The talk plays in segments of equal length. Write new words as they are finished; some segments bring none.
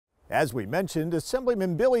As we mentioned,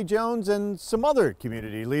 Assemblyman Billy Jones and some other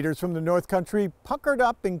community leaders from the North Country puckered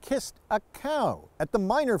up and kissed a cow at the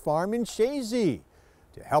Minor Farm in Chazy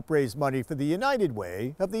to help raise money for the United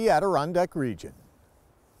Way of the Adirondack Region.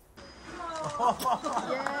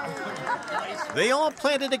 They all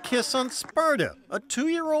planted a kiss on Sparta, a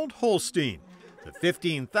 2-year-old Holstein. The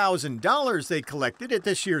 $15,000 they collected at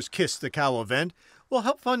this year's Kiss the Cow event will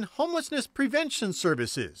help fund homelessness prevention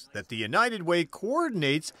services that the United Way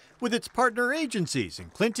coordinates with its partner agencies in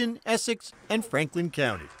Clinton, Essex, and Franklin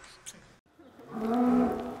Counties.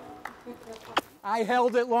 I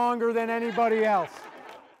held it longer than anybody else.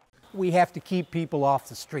 We have to keep people off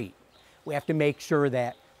the street. We have to make sure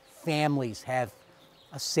that families have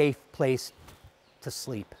a safe place to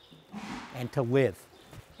sleep and to live.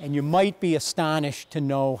 And you might be astonished to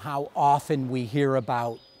know how often we hear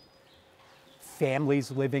about families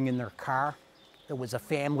living in their car. There was a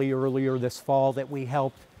family earlier this fall that we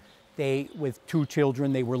helped. With 2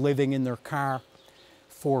 children, they were living in their car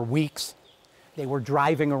for weeks. They were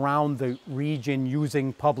driving around the region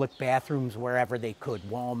using public bathrooms wherever they could,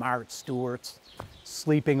 Walmart, Stewart's,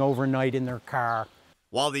 sleeping overnight in their car.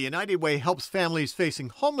 While the United Way helps families facing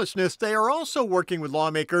homelessness, they are also working with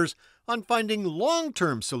lawmakers on finding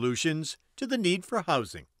long-term solutions to the need for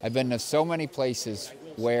housing. I've been to so many places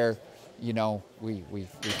where, you know, we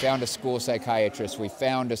found a school psychiatrist, we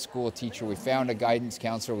found a school teacher, we found a guidance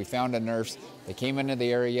counselor, we found a nurse. They came into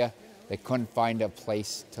the area, they couldn't find a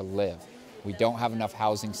place to live. We don't have enough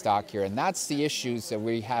housing stock here, and that's the issues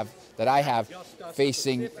that I have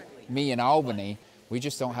facing me in Albany. We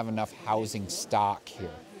just don't have enough housing stock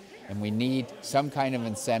here, and we need some kind of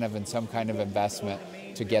incentive and some kind of investment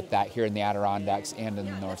to get that here in the Adirondacks and in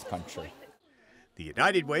the North Country. The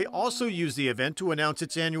United Way also used the event to announce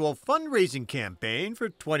its annual fundraising campaign for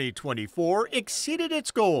 2024 exceeded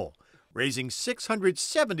its goal, raising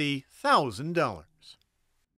 $670,000.